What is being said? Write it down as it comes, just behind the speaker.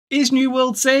Is New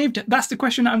World saved? That's the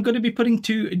question I'm going to be putting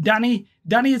to Danneh.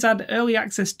 Danneh has had early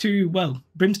access to, well,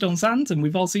 Brimstone Sands, and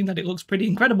we've all seen that it looks pretty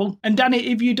incredible. And Danneh,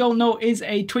 if you don't know, is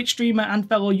a Twitch streamer and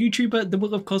fellow YouTuber. There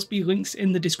will, of course, be links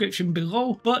in the description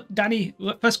below. But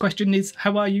Danneh, first question is,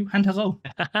 how are you? And hello.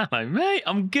 Hello, mate.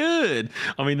 I'm good.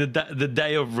 I mean, the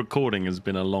day of recording has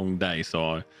been a long day,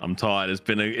 so I'm tired. It's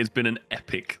been an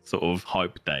epic sort of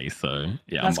hype day. So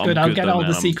yeah, that's I'm good. good. I'll get all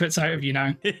the secrets out of you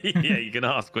now. Yeah, you can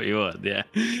ask what you want. Yeah,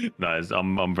 no,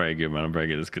 I'm very good, man. I'm very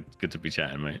good. It's good to be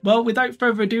chatting, mate. Well, without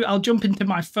further ado, I'll jump into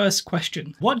my first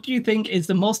question. What do you think is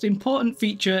the most important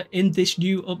feature in this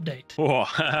new update? Oh,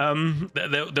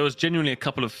 there was genuinely a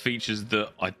couple of features that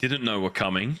I didn't know were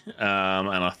coming, and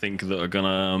I think that are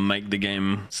gonna make the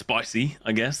game spicy,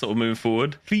 I guess, sort of moving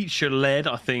forward. Feature led,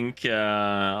 I think,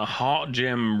 heart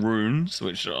gem runes,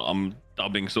 which I'm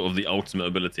dubbing sort of the ultimate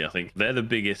ability. I think they're the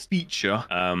biggest feature,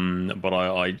 but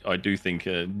I do think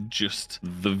just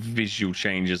the visual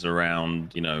changes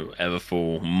around, you know,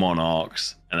 Everfall,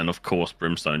 Monarchs, and then of course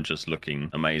Brimstone just looking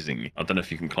amazing. I don't know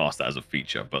if you can class that as a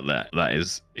feature, but that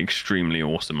is extremely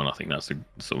awesome, and I think that's a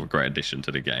sort of great addition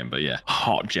to the game. But yeah,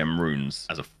 heart gem runes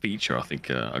as a feature, I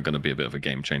think are going to be a bit of a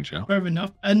game changer. Fair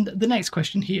enough. And the next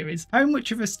question here is, how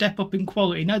much of a step up in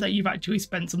quality, now that you've actually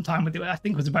spent some time with it, I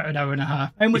think it was about an hour and a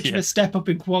half, how much of a step up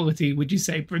in quality would you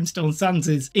say Brimstone Sands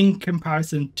is in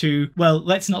comparison to, well,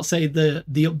 let's not say the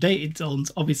updated zones,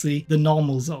 obviously the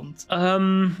normal zones?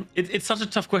 It's such a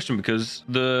tough question, because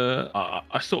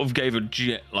I sort of gave a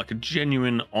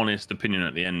genuine, honest opinion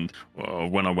at the end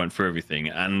when I went through everything,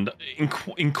 and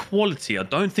in quality, I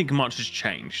don't think much has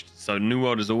changed. So New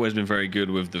World has always been very good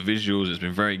with the visuals. It's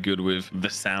been very good with the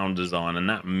sound design, and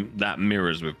that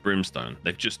mirrors with Brimstone.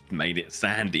 They've just made it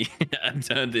sandy and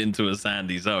turned it into a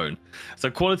sandy zone.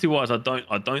 So quality-wise, I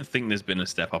don't think there's been a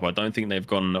step up. I don't think they've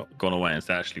gone away and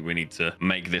said, actually, we need to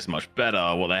make this much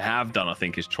better. What they have done, I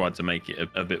think, is tried to make it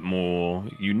a bit more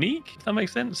unique, if that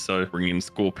makes sense. So bringing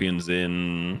scorpions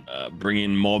in,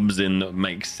 bringing mobs in that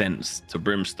make sense to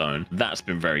Brimstone, that's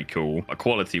been very cool. But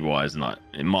quality-wise, and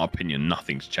in my opinion,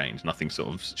 nothing's changed. Nothing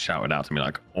sort of shouted out to me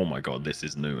like, oh my god, this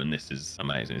is new and this is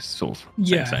amazing. It's sort of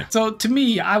same. So to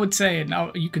me, I would say, and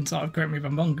now you can sort of correct me if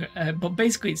I'm wrong, but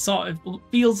basically it sort of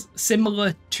feels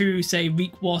similar to, say,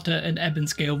 Reekwater and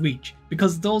Ebonscale Reach,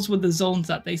 because those were the zones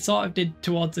that they sort of did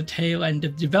towards the tail end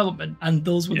of development, and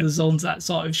those were the zones that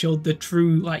sort of showed the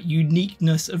true like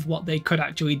uniqueness of what they could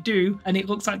actually do. And it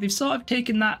looks like they've sort of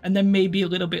taken that and then maybe a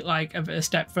little bit like of a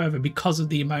step further because of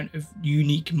the amount of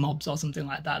unique mobs or something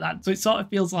like that. So it sort of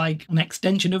feels like an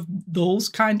extension of those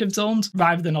kind of zones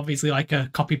rather than obviously like a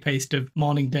copy paste of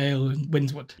Morningdale and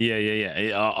Windswood.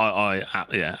 I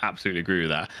absolutely agree with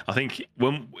that. I think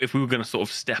if we were going to sort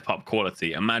of step up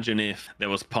quality, imagine if there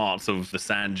was parts of the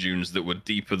sand dunes that were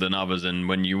deeper than others, and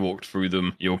when you walked through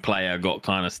them, your player got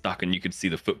kind of stuck and you could see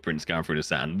the footprints going through the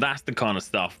sand. That's the kind of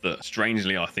stuff that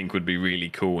strangely I think would be really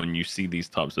cool, and you see these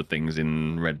types of things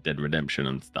in Red Dead Redemption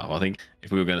and stuff. I think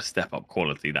if we were going to step up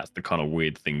quality, that's the kind of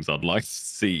weird things I'd like to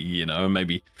see, you know,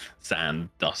 maybe sand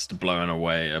dust blowing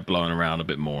around a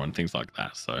bit more and things like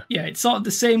that. So yeah, it's sort of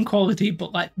the same quality,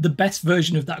 but like the best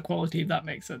version of that quality, if that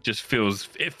makes sense. Just feels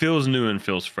new and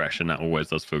feels fresh, and that always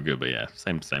does feel good. But yeah,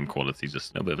 same quality,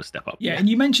 just a little bit of a step up. Yeah, and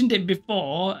you mentioned it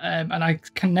before, and I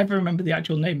can never remember the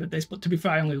actual name of this, but to be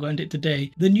fair, I only learned it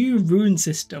today. The new rune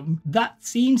system, that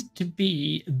seems to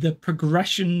be the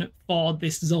progression for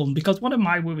this zone, because one of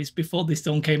my worries before this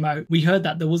zone came out, we heard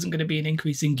that there wasn't going to be an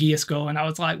increase in gear score, and I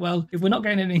was like, well, if we're not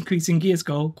getting an increase in gear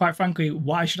score, quite frankly,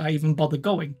 why should I even bother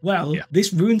going? Well,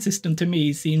 this rune system to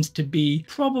me seems to be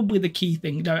probably the key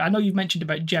thing. Now, I know you've mentioned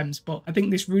about gems, but I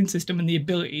think this rune system and the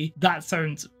ability, that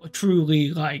sounds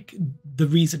truly like the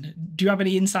reason. Do you have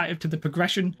any insight into the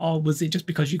progression, or was it just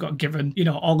because you got given, you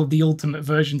know, all of the ultimate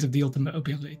versions of the ultimate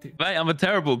ability? Mate, I'm a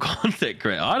terrible content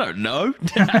creator. I don't know.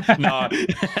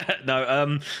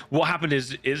 No. What happened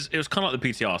is it was kind of like the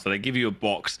PTR. So they give you a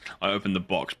box. I opened the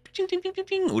box.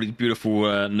 All these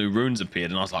beautiful new runes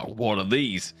appeared, and I was like, what are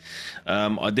these?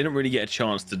 I didn't really get a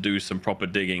chance to do some proper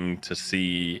digging to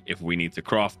see if we need to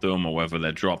craft them or whether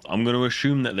they're dropped. I'm going to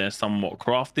assume that they're somewhat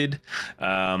crafted,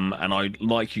 and I,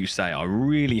 like you say, I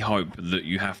really hope that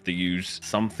you have to use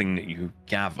something that you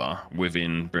gather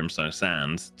within Brimstone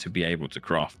Sands to be able to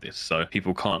craft this. So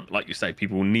people can't, like you say,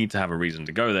 people need to have a reason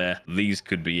to go there. These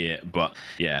could be it, but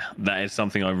yeah, that is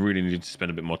something I really need to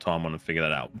spend a bit more time on and figure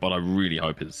that out. But I really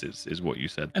hope it's what you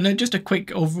said. And then just a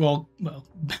quick overall, well,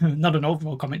 not an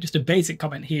overall comment, just a basic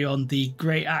comment here on the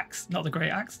Great Axe, not the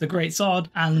Great Axe, the Great Sword,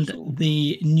 and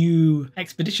the new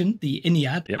expedition, the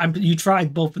Iniad. Yep. You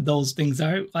tried both of those things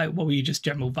out. Like, what were your just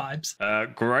general vibes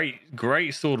vibes.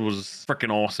 Great sword was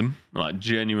freaking awesome, like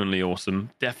genuinely awesome.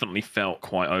 Definitely felt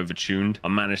quite overtuned. I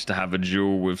managed to have a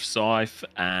duel with Scythe,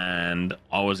 and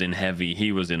I was in heavy,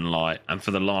 he was in light, and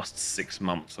for the last 6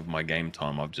 months of my game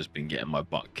time, I've just been getting my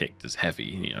butt kicked as heavy.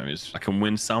 You know, I can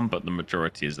win some, but the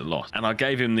majority is a loss. And I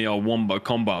gave him the old wombo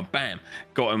combo, bam,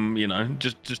 got him. You know,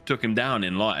 just took him down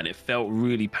in light, and it felt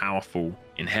really powerful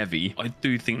in heavy. I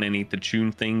do think they need to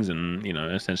tune things and, you know,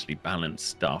 essentially balance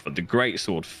stuff, but the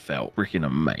greatsword felt freaking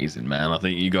amazing, man. I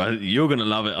think you're gonna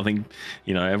love it. I think,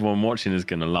 you know, everyone watching is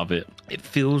gonna love it. It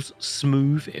feels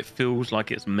smooth. It feels like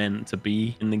it's meant to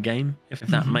be in the game, if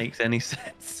that makes any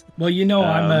sense. Well, you know,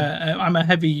 I'm a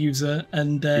heavy user,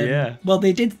 and yeah, well,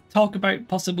 they did talk about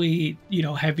possibly, you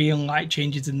know, heavy and light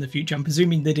changes in the future. I'm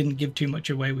presuming they didn't give too much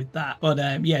away with that, but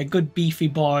yeah, good beefy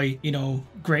boy, you know,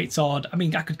 great sword. I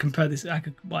mean, I could compare this, I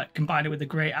could combine it with a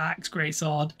great axe, great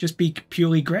sword, just be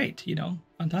purely great, you know.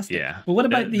 Fantastic. Yeah. But what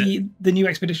about the new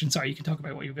expedition? Sorry, you can talk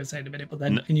about what you were going to say in a minute, but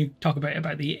then can you talk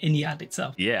about the Iliad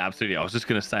itself? Yeah, absolutely. I was just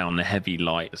going to say, on the heavy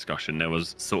light discussion, there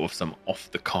was sort of some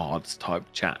off the cards type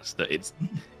chats that it's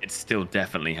still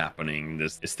definitely happening.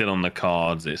 It's still on the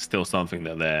cards. It's still something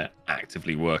that they're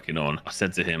actively working on. I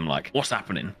said to him, like, what's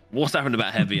happening? What's happened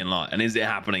about heavy and light? And is it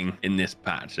happening in this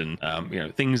patch? And you know,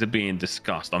 things are being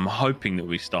discussed. I'm hoping that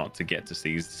we start to get to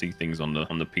see things on the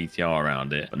PTR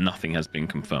around it, but nothing has been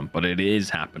confirmed. But it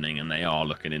is happening, and they are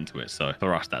looking into it. So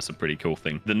for us, that's a pretty cool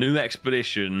thing. The new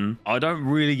expedition, I don't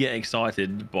really get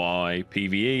excited by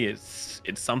PvE.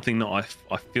 It's something that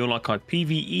I feel like I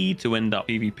PvE to end up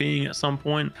PvPing at some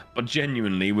point. But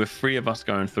genuinely, with 3 of us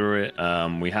going through it,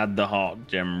 we had the heart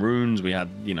gem runes, we had,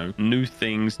 you know, new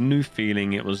things, new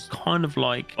feeling. It was kind of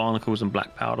like Barnacles and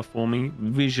Black Powder for me.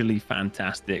 Visually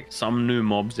fantastic. Some new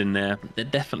mobs in there. There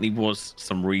definitely was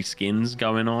some reskins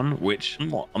going on, which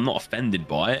I'm not offended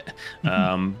by it,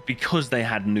 because they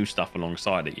had new stuff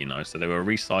alongside it, you know. So they were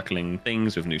recycling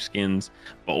things with new skins,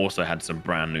 but also had some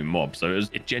brand new mobs. So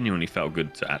it genuinely felt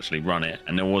good to actually run it.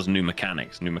 And there was new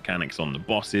mechanics on the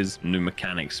bosses, new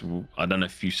mechanics. I don't know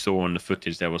if you saw in the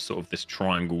footage, there was sort of this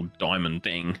triangle diamond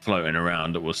thing floating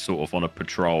around that was sort of on a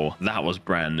patrol. That was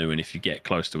brand new, and if you get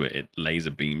close to it, it laser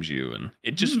beams you, and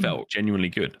it just felt genuinely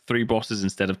good. 3 bosses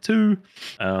instead of 2,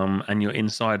 and you're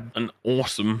inside an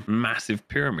awesome massive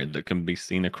pyramid that can be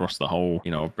seen across the whole,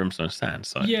 you know, Brimstone Sand.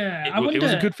 So yeah, it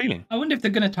was a good feeling. I wonder if they're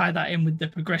going to tie that in with the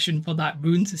progression for that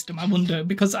rune system. I wonder,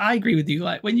 because I agree with you,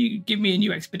 like when you give me a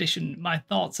new expedition, my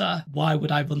thoughts are, why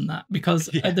would I run that? Because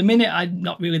at the minute, I'm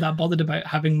not really that bothered about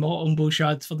having more Umbral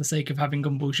shards for the sake of having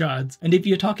Umbral shards. And if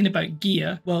you're talking about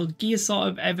gear, well, gear's sort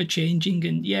of ever changing,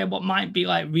 and yeah, what might be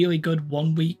like really good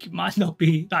one week might not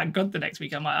be that good the next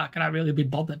week. I'm like, can I really be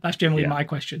bothered? That's generally my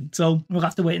question. So we'll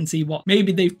have to wait and see what,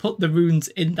 maybe they've put the runes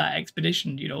in that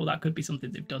expedition, you know, that could be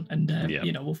something they've done, and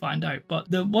you know, we'll find out. But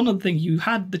the one other thing, you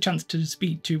had the chance to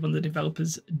speak to one of the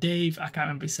developers, Dave, I can't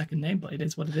remember his second name, but it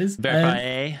is what it is.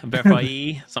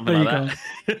 Verify, something like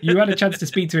that. You had a chance to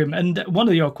speak to him, and one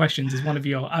of your questions is one of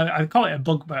your, I call it a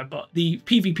bugbear, but the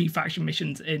PvP faction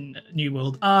missions in New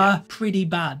World are pretty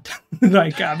bad.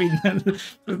 Like, I mean,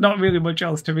 there's not really much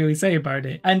else to really say about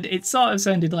it. And it sort of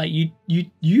sounded like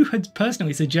you had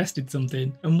personally suggested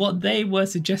something, and what they were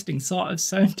suggesting sort of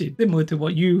sounded similar to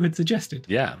what you had suggested.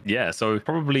 Yeah. So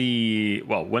probably,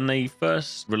 well, when they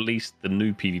first released the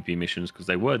new PvP missions, because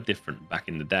they were different back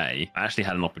in the day, I actually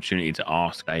had an opportunity to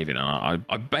ask David, and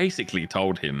I basically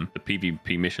told him the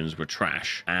PvP missions were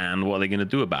trash and what are they going to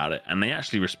do about it. And they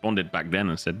actually responded back then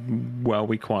and said, well,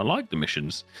 we quite like the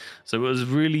missions. So it was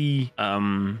really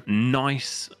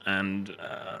nice, and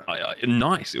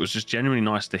nice. It was just genuinely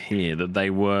nice to hear that they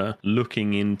were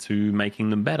looking into making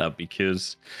them better,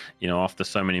 because, you know, after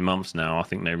so many months now, I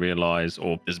think they realize,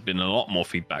 or there's been a lot more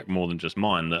feedback, more than just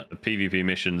mine, that the PvP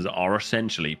missions are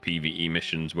essentially PvE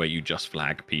missions where you just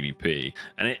flag PvP,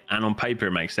 and on paper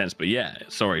it makes sense. But yeah,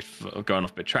 sorry for going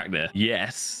off a bit track there.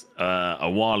 Yes, a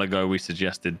while ago we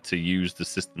suggested to use the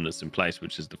system that's in place,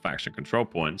 which is the faction control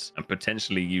points, and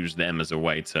potentially use them as a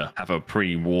way to have a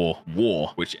pre-war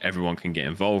war which everyone can get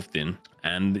involved in.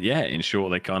 And yeah, in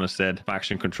short, they kind of said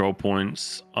faction control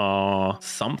points are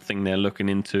something they're looking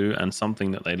into, and something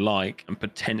that they like, and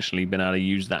potentially been able to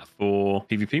use that for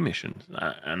PvP missions.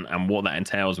 And what that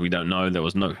entails, we don't know. There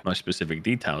was no specific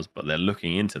details, but they're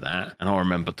looking into that. And I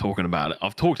remember talking about it.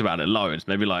 I've talked about it loads,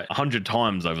 maybe like 100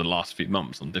 times over the last few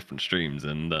months on different streams.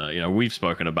 And, you know, we've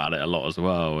spoken about it a lot as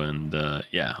well. And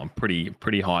yeah, I'm pretty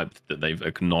hyped that they've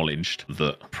acknowledged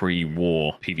that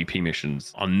pre-war PvP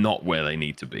missions are not where they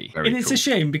need to be. Very cool. It's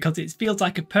a shame because it feels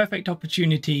like a perfect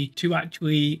opportunity to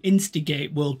actually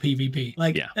instigate world PvP.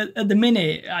 Like at the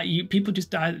minute, people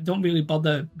just don't really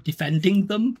bother defending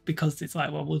them because it's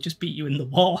like, well, we'll just beat you in the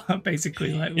war,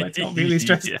 basically. Like, let's not really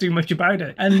stress too much about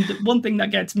it. And one thing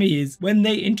that gets me is when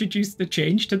they introduced the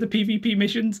change to the PvP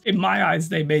missions, in my eyes,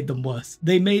 they made them worse.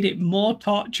 They made it more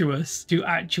tortuous to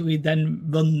actually then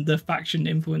run the faction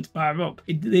influence bar up.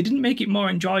 They didn't make it more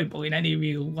enjoyable in any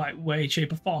real like way,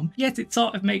 shape or form. Yes, it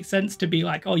sort of makes sense to be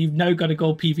like, oh, you've now got to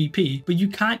go PvP, but you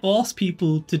can't force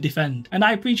people to defend. And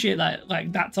I appreciate that,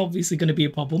 like, that's obviously going to be a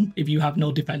problem if you have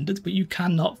no defenders, but you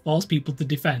cannot force people to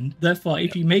defend. Therefore,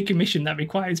 if you make a mission that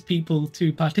requires people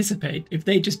to participate, if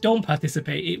they just don't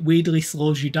participate, it weirdly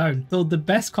slows you down. So the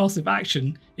best course of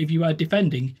action, if you are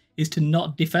defending, is to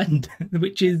not defend,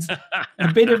 which is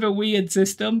a bit of a weird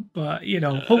system, but you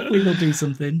know, hopefully they'll do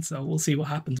something, so we'll see what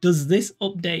happens. Does this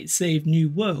update save New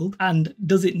World, and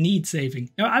does it need saving?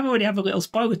 Now, I've already have a little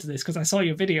spoiler to this because I saw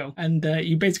your video and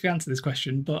you basically answered this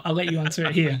question, but I'll let you answer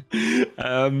it here.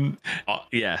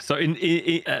 Yeah, so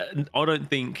I don't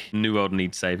think New World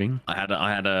needs saving. I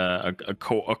had a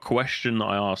question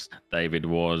I asked David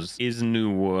was, is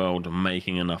New World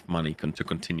making enough money to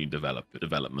continue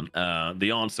development?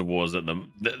 The answer was that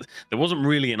there wasn't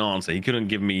really an answer. He couldn't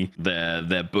give me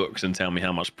their books and tell me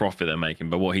how much profit they're making,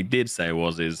 but what he did say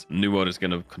is New World is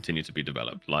going to continue to be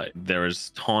developed. Like, there is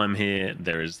time here,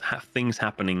 there is things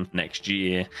happening next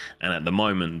year, and at the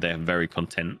moment they're very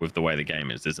content with the way the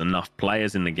game is. There's enough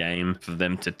players in the game for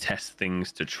them to test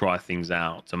things, to try things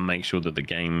out, to make sure that the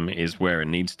game is where it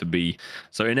needs to be.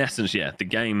 So in essence, yeah, the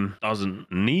game doesn't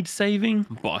need saving,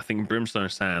 but I think Brimstone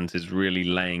Sands is really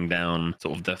laying down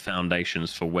sort of the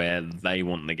foundations for where they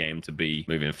want the game to be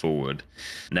moving forward.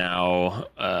 Now,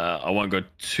 I won't go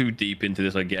too deep into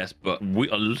this, I guess, but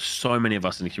so many of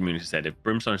us in the community said if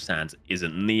Brimstone Sands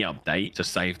isn't the update to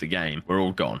save the game, we're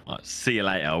all gone. Like, see you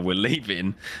later, we're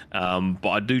leaving. But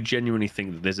I do genuinely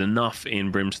think that there's enough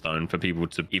in Brimstone for people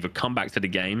to either come back to the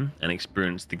game and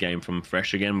experience the game from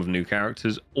fresh again with new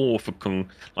characters, or for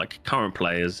current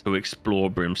players who explore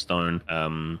Brimstone,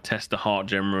 test the Heart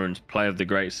Gem runes, play of the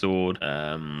Great Sword,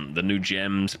 the new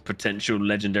gems, potential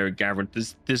legendary gathering.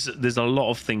 There's a lot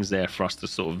of things there for us to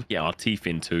sort of get our teeth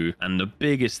into, and the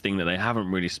biggest thing that they haven't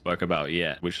really spoke about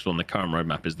yet, which is on the current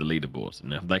roadmap, is the leaderboards.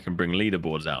 And if they can bring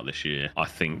leaderboards out this year, I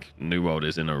think New World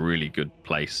is in a really good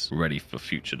place, ready for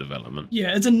future development.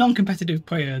 Yeah, as a non-competitive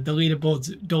player, the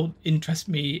leaderboards don't interest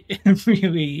me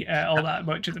really all that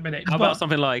much at the minute. How about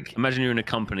something like, imagine you're in a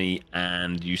company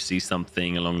and you see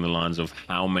something along the lines of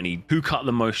who cut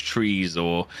the most trees,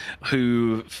 or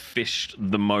who fished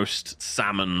the most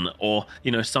salmon, or,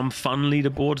 you know, some fun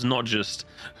leaderboards, not just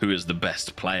who is the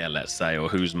best player, let's say, or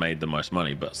who's made the most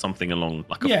money, but something along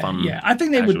like a fun. Yeah, I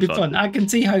think they would be fun. I can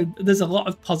see how there's a lot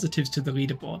of positives to the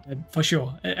leaderboard, for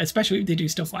sure, especially if they do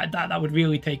stuff like that. That would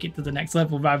really take it to the next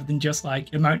level, rather than just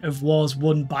like the amount of wars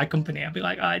won by company. I'd be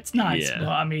like, it's nice, but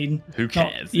I mean, who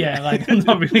cares? Like, I'm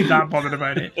not really that bothered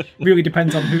about it. It really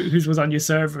depends on who was on your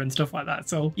server and stuff like that.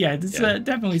 So yeah, there's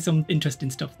definitely some interesting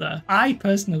stuff there. I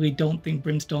personally don't think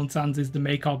Brimstone Sands is the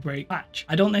make or break patch.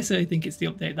 I don't necessarily think it's the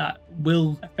update that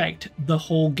will affect the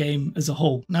whole game as a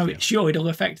whole. Now, sure, it'll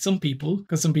affect some people,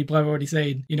 because some people are already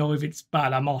saying, you know, if it's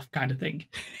bad, I'm off, kind of thing.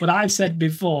 But I've said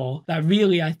before that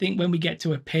really, I think when we get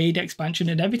to a paid expansion,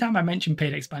 and every time I mention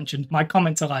paid expansion, my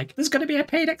comments are like, there's going to be a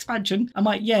paid expansion. I'm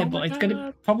like, yeah, but it's going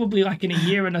to probably like in a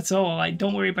year and so, like,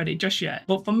 don't worry about it just yet.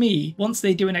 But for me, once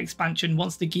they do an expansion,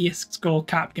 once the gear score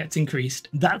cap gets increased,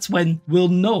 that's when we'll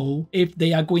know if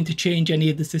they are going to change any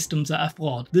of the systems that are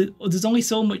flawed. There's only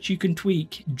so much you can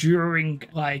tweak during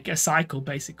like a cycle,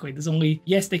 basically. There's only,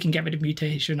 yes, they can get rid of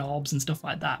mutation orbs and stuff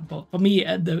like that, but for me,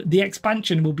 the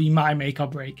expansion will be my make or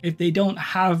break. If they don't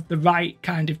have the right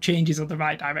kind of changes or the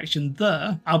right direction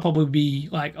there, I'll probably be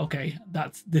like, okay,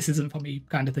 this isn't for me,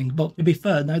 kind of thing. But to be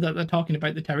fair, now that they're talking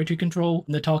about the territory control,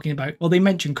 and they're talking about, well, they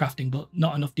mentioned crafting, but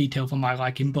not enough detail for my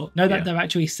liking. But now that they're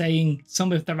actually saying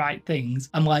some of the right things,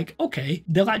 I'm like, okay,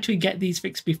 they'll actually get these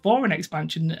fixed before an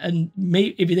expansion, and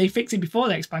if they fix it before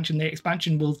the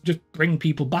expansion will just bring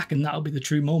people back, and that'll be the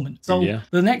true moment. So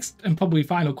the next and probably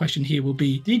final question here will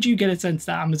be, did you get a sense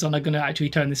that Amazon are going to actually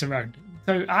turn this around?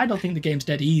 So I don't think the game's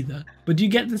dead either, but do you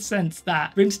get the sense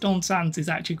that Brimstone Sands is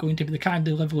actually going to be the kind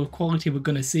of level of quality we're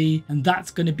going to see, and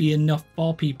that's going to be enough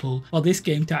for people for this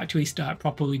game to actually start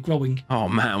properly growing? Oh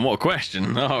man, what a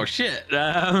question. Oh shit.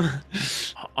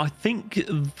 I I think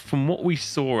from what we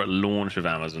saw at launch of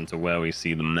Amazon to where we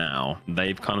see them now,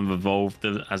 they've kind of evolved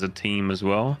as a team as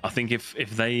well. I think if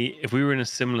we were in a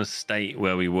similar state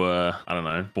where we were, I don't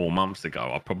know, 4 months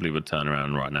ago, I probably would turn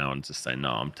around right now and just say, no,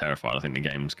 I'm terrified. I think the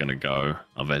game's going to go.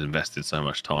 I've invested so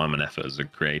much time and effort as a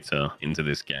creator into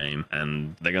this game,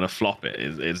 and they're going to flop it.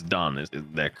 It's done.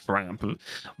 They're crap.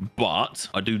 But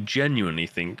I do genuinely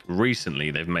think recently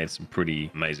they've made some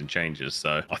pretty amazing changes.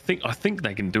 So I think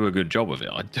they can do a good job of it.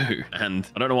 I do. And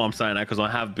I don't know why I'm saying that, because I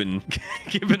have been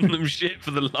giving them shit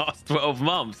for the last 12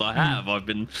 months. I've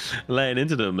been laying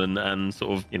into them and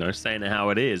sort of, you know, saying it how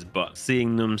it is. But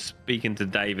seeing them speaking to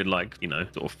David, like, you know,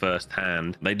 sort of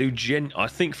firsthand, they do I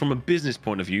think from a business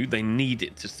point of view, they need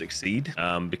it to succeed,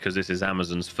 because this is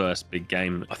Amazon's first big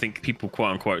game. I think people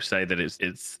quote unquote say that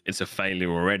it's a failure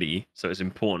already, so it's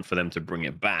important for them to bring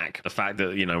it back. The fact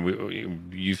that, you know,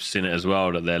 you've seen it as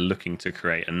well, that they're looking to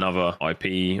create another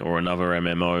IP or another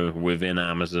MMO within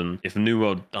Amazon. If New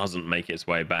World doesn't make its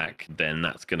way back, then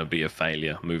that's going to be a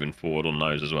failure moving forward on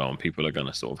those as well, and people are going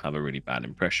to sort of have a really bad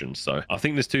impression. So I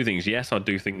think there's two things. Yes, I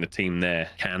do think the team there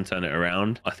can turn it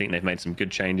around. I think they've made some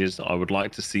good changes. I would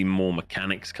like to see more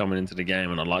mechanics coming into the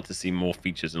game, and I'd like to see more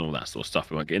features and all that sort of stuff.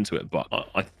 We won't get into it, but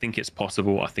I think it's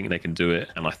possible. I think they can do it,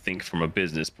 and I think from a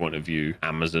business point of view,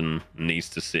 Amazon needs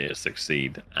to see it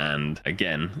succeed. And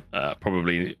again,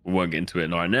 probably won't get into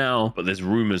it right now, but there's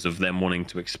rumors of them wanting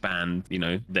to expand, you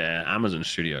know, their Amazon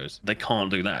studios. They can't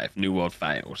do that if New World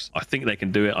fails. I think they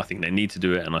can do it. I think they need to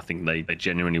do it, and I think they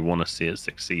genuinely want to see it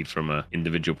succeed from an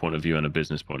individual point of view and a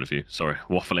business point of view. Sorry,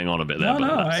 waffling on a bit there.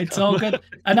 No, it's all good.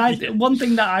 And one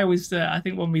thing that I always, I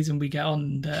think one reason we get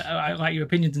on, I like your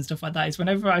opinions and stuff like that, is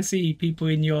whenever I see people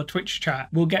in your Twitch chat,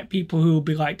 we'll get people who will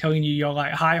be like telling you you're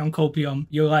like high on copium,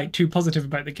 you're like too positive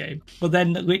about the game, but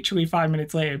then literally 5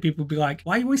 minutes later, people will be like,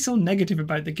 why are you always so negative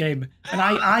about the game? And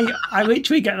I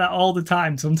literally get that all the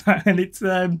time sometimes. And it's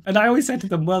and I always say to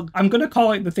them, well, I'm gonna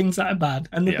call out the things that are bad,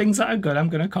 and the things that are good I'm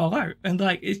gonna call out, and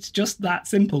like it's just that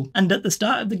simple. And at the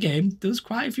start of the game, there was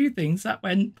quite a few things that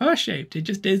went pear-shaped. It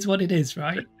just is what it is,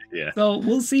 right? Yeah. So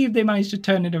we'll see if they manage to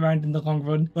turn it around in the long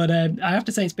run. But I have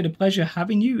to say, it's been a pleasure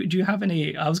having you. Do you have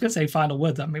any, I was going to say final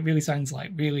words. I mean, it really sounds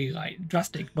like really like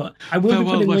drastic, but I will be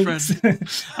putting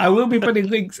links. I will be putting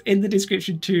links in the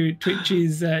description to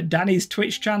Twitch's, Danneh's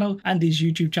Twitch channel and his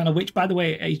YouTube channel, which by the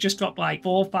way, he just dropped like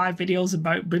 4 or 5 videos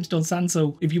about Brimstone Sand.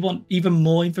 So if you want even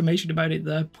more information about it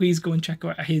there, please go and check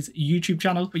out his YouTube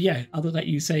channel. But yeah, I'll let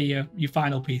you say your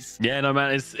final piece. Yeah, no,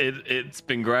 man, it's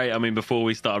been great. I mean, before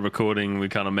we started recording, we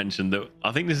kind of mentioned that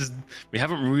I think we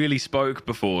haven't really spoke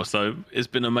before, so it's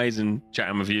been amazing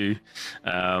chatting with you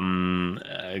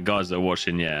guys that are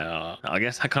watching. I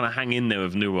guess I kind of hang in there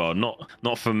with New World,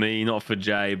 not for me, not for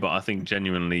Jay, but I think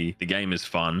genuinely the game is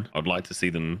fun. I'd like to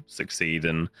see them succeed,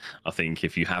 and I think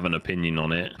if you have an opinion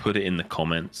on it, put it in the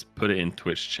comments, put it in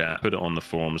Twitch chat, put it on the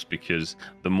forums, because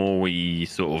the more we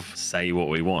sort of say what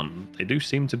we want, they do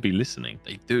seem to be listening.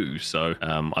 They do. So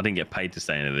I didn't get paid to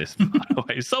say any of this, by the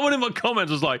way. Someone in my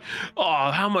comments was like,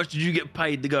 oh, how much did you get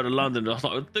paid to go to London? I was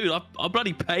like, dude, I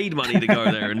bloody paid money to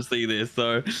go there and see this.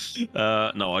 So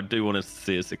no, I do want to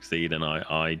see it succeed, and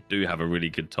I do have a really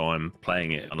good time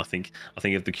playing it. And I think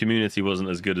if the community wasn't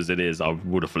as good as it is, I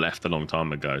would have left a long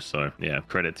time ago. So yeah,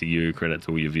 credit to you, credit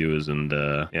to all your viewers, and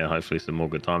yeah, hopefully some more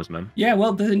good times, man. Yeah,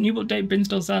 well, the new update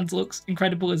Brimstone Sands looks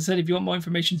incredible. As I said, if you want more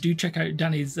information, do check out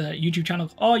Danneh's YouTube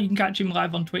channel, or you can catch him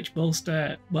live on Twitch most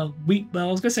I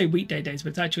was gonna say weekday days, but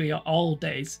it's actually all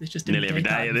days. It's just nearly every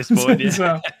day at this point. Yeah.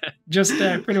 So just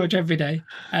pretty much every day.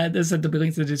 There'll be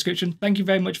links in the description. Thank you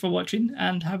very much for watching,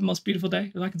 and have a most beautiful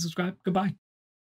day. Like and subscribe. Goodbye.